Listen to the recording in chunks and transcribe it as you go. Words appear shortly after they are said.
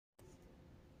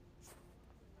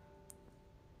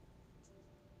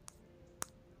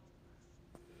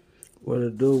What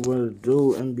it do,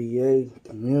 NBA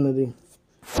community.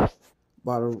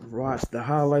 About to watch the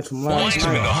highlights from last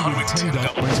night. The 110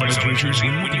 points on a jersey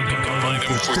when you can combine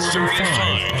them for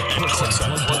 35 at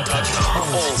courtside.com.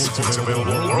 All sports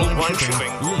available worldwide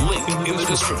shipping. Link in the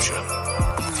description.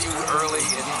 Few early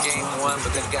in game one,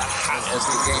 but then got hot as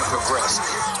the game progressed.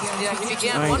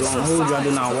 I ain't gonna hold you. I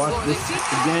did not watch this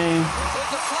game,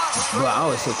 but I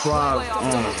was surprised.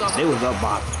 They was up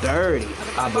by 30,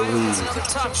 I believe.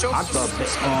 I thought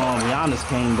Giannis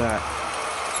came back.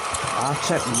 I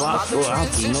checked the box score. I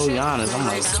see no Giannis. I'm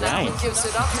like, dang.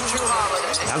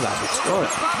 I got destroyed.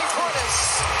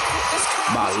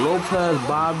 By Lopez,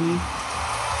 Bobby,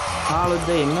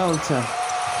 Holiday, and Middleton.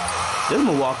 This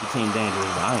Milwaukee team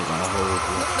dangerous, but I ain't gonna hold you.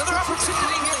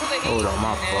 Hold on,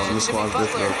 my fault. Let me pause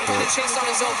this real quick.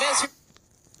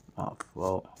 My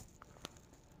fault.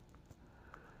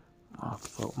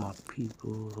 My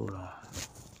people. Hold on.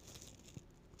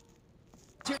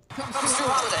 Here comes Drew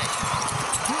Holiday.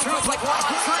 Drew is like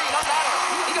 1-on-3, no matter.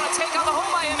 He's gonna take on the whole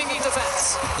Miami Heat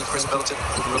defense. Chris Middleton.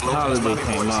 Holiday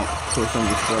came out. Put some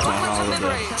respect on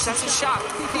Holiday. That's a shot.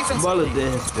 Butler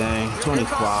did his thing. 25,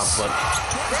 but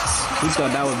he thought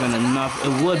that would have been enough.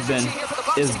 It would have been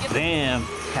if Bam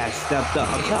had stepped up.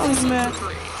 I'm telling you, man.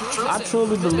 I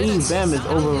truly believe Bam is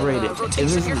overrated.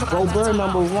 If it's Gobert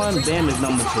number 1, Bam is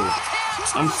number 2.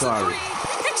 I'm sorry.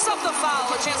 Picks up the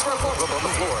foul. A chance for a foul on the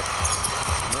floor.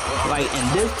 Like,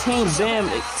 in this team, Bam,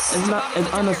 it's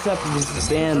unacceptable for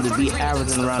Bam to be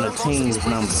averaging around a team's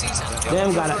number.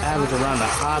 Bam got to average around the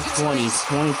high 20s,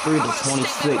 23 to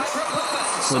 26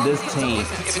 for this team.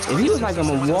 If he was like a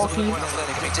Milwaukee,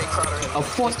 a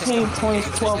 14 points,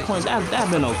 12 points,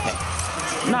 that'd been okay.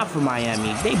 Not for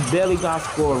Miami. They barely got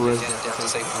scorers. They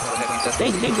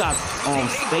got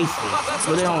spacers,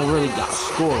 but they don't really got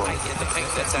scorers.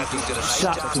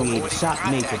 Shot creators, shot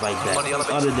makers like that.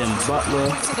 Other than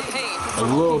Butler, a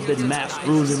little bit Max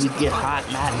Cruz if we get hot,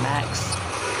 Mad Max.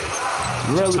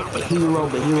 Really a hero,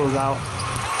 but heroes out.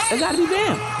 It gotta be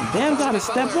Bam. Bam gotta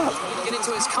step up. Get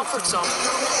into his comfort zone.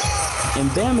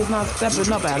 And Bam is not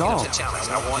stepping up at all.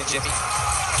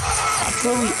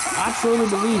 I truly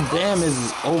believe Bam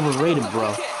is overrated,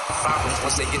 bro.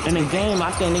 In the game,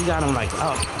 I think they got him like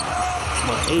up.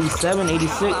 What, 87,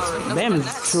 86? Bam is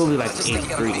truly like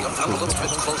 83.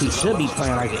 He should be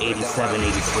playing like an 87,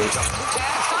 86.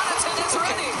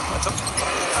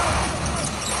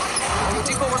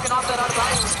 Depot working off that out of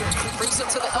bounds. Brings him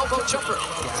to the elbow jumper.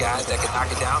 Guys that can knock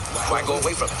it down. Why go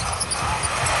away from it?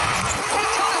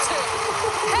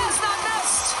 Has not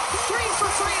missed. 3 for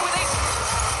 3 with 8.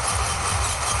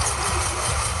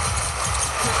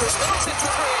 Chris Middleton for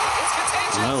 3. It's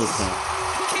contagious.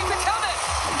 Keep it coming.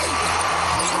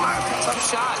 Tough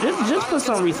shot. Just put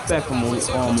some respect on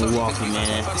Milwaukee,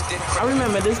 man. I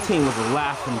remember this team was a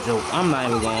laughing joke. I'm not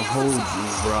even gonna hold you,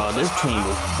 bro. This team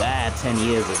was bad 10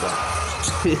 years ago.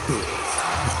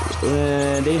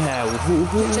 They had who? I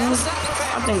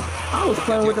think I was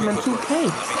playing with them in 2K.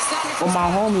 Or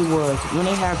my homie was when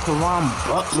they had Karam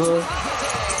Butler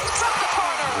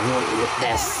with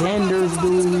that Sanders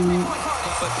dude.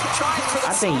 I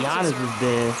think Giannis was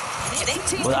there,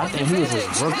 but I think he was his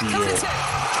rookie year.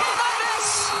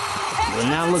 But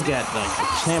now look at them, the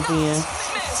champion.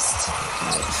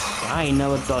 I ain't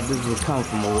never thought this would come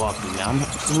from Milwaukee, man. I'm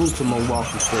salute to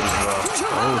Milwaukee City, bro. The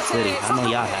whole city. I know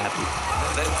y'all happy.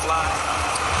 Let him fly.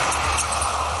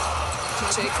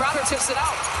 Jay Crowder tips it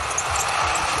out.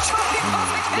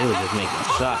 They were just making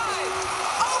shots.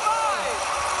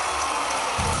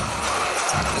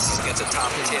 This is against a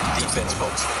top 10 defense,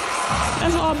 folks.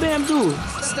 That's all Bam do.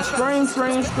 Screen,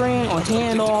 or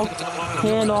hand off,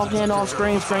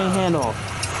 screen, hand off.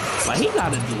 Like, he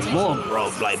gotta do more, bro.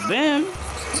 Like, Bam,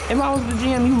 if I was the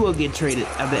GM, you will get traded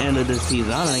at the end of the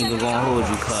season. I ain't even gonna hold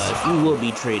you, cuz you will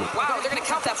be traded. Wow, they're gonna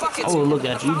count that bucket. I will look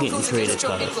at you getting traded,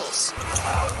 cuz.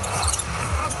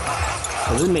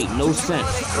 Cause it make no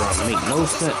sense, bro. It make no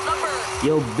sense.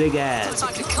 Yo, big ass.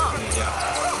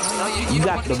 You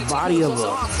got the body of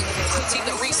a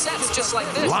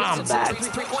linebacker,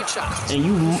 and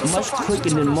you much quicker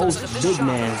than most big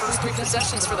men,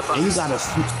 and you got a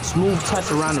smooth touch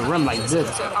around the rim like this,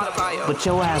 but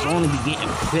your ass only be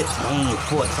getting 15,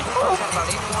 14.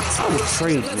 I would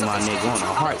trade you, my nigga, on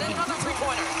a heartbeat.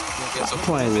 I'm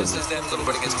playing with you. Little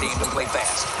bit against team to play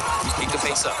fast. Keep the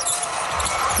pace up.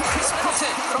 Chris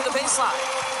Middleton from the baseline.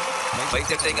 Wake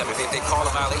that thing up. If they call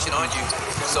a violation on you,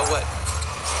 so what?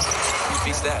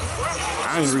 That.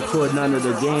 I ain't record none of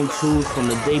the game 2s from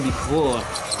the day before.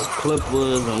 The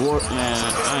Clippers and work, man.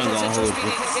 I ain't gonna hold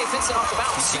you. Vincent off the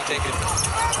bounce. Keep taking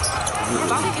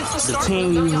The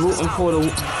team you rooting for,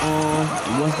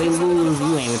 once they lose,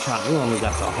 you ain't even trying. You only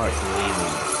got the heart to leave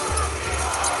and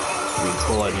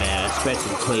record, man.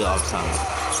 Especially playoff time.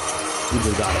 You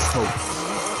just gotta cope.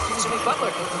 Jimmy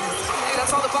Butler. Hey,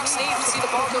 that's all the Bucks need to see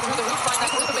the ball go through the hoop. Find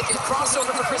that hoop and make it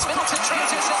crossover for Chris Middleton.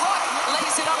 Transition look.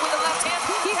 Lays it up with the left hand.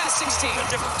 He has 16.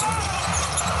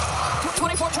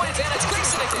 24-point advantage.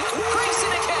 Grayson again. Grayson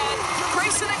again.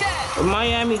 Grayson again. But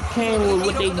Miami came with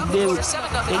what they did.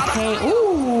 They came.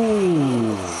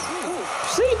 Ooh.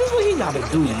 See, this is what he got to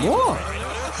do more.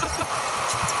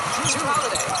 Drew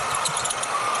Holiday.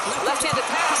 Left-handed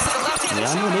pass to the left-handed Yeah,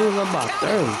 I knew they was about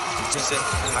 30.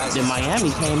 Then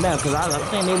Miami came back because I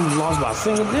think they lost by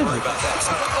single digits.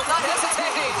 Not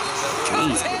hesitating.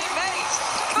 Kante makes.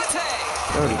 Kante.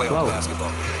 30 close.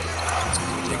 Basketball.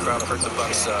 Jay Crowder hurt the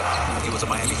Bucks. He was a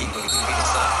Miami Heat when he beat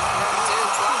his son.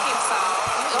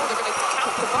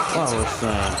 What I was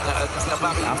saying.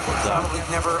 Bobby I forgot. probably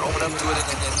never owned up to it,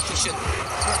 and he shouldn't.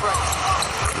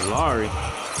 Laurie.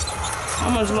 How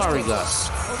much Laurie got?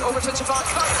 Over to Javon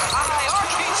Carter. High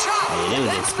arcing shot. Yeah, they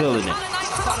was just feeling it.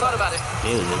 Thought about it.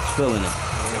 They was just feeling it.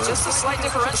 Just a slight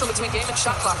differential between game and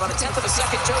shot clock on a tenth of a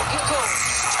second. Joe Ingles.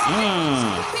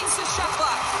 Beats his shot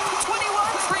clock. 21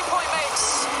 3-point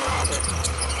makes.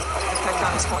 That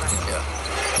got his corner. Yeah.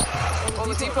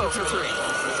 Oladipo for three.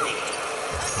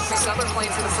 Summer playing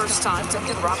for the first time.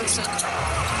 Duncan Robinson.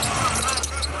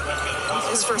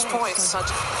 His first points.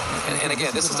 And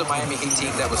again, this is a Miami Heat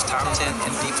team that was top 10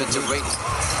 in defensive rating.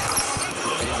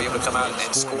 To be able to come out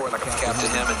and score like a captain,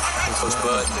 him and Coach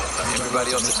Bud and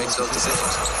everybody else that makes those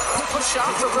decisions. Push shot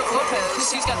for Brook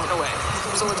Lopez. He's got it away.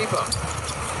 Here's Oladipo.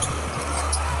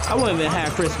 I wouldn't even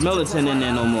have Chris Middleton in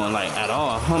there no more, like at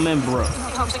all. Him and Brook.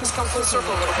 How things come full circle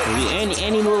a little bit.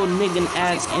 Any little nigga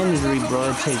ass injury,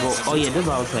 bro, take over. Oh yeah, this is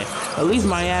what I was saying. At least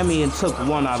Miami took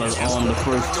one out of the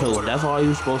first two. That's all you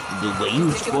were supposed to do. But you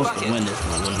were supposed to win this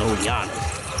one with no Giannis.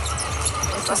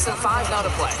 Less than 5 now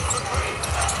to play.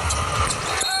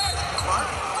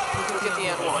 Get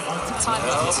the N1. Time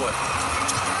out. Oh boy.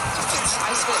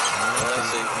 Nice fit.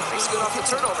 He's good off the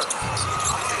turnover.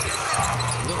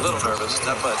 A little nervous,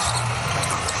 not much.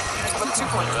 How about a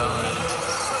 2-pointer?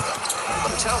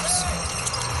 Which helps.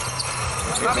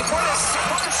 Bobby Portis,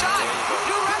 corner shot.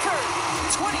 New record.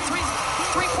 23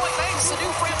 3-point makes. A new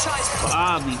franchise.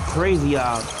 Bobby, crazy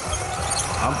out.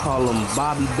 I call him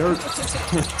Bobby Dirt.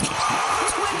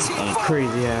 I'm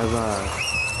crazy ass eyes.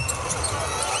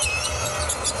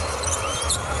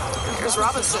 Here's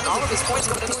Robinson. All of his points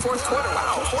coming in the fourth quarter.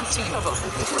 Wow, 14 of them.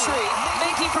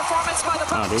 Making performance by the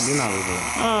Bucks. They did not lose.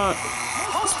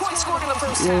 Most points scored in the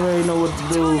first You half. already know what to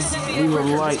do. Leave a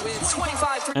like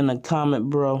and a comment,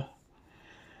 bro.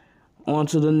 On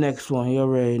to the next one. You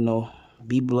already know.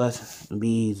 Be blessed and be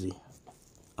easy.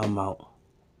 I'm out.